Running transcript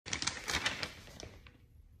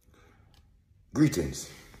Greetings.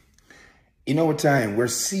 In our time, we're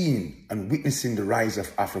seeing and witnessing the rise of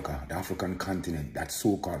Africa, the African continent, that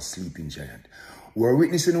so-called sleeping giant. We're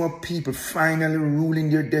witnessing our people finally ruling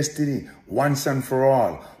their destiny once and for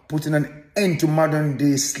all, putting an end to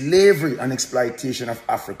modern-day slavery and exploitation of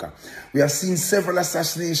Africa. We have seen several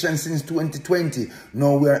assassinations since 2020.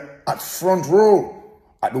 Now we're at front row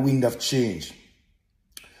at the wind of change.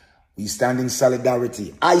 We stand in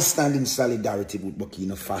solidarity. I stand in solidarity with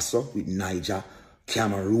Burkina Faso, with Niger,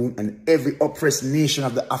 Cameroon, and every oppressed nation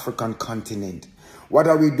of the African continent. What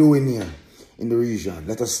are we doing here in the region?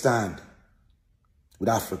 Let us stand with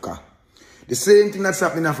Africa. The same thing that's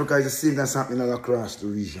happening in Africa is the same that's happening all across the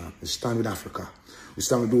region. We stand with Africa. We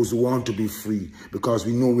stand with those who want to be free, because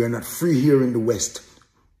we know we are not free here in the West.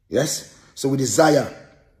 Yes? So we desire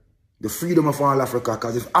the freedom of all Africa,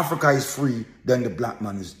 because if Africa is free, then the black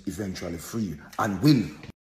man is eventually free and will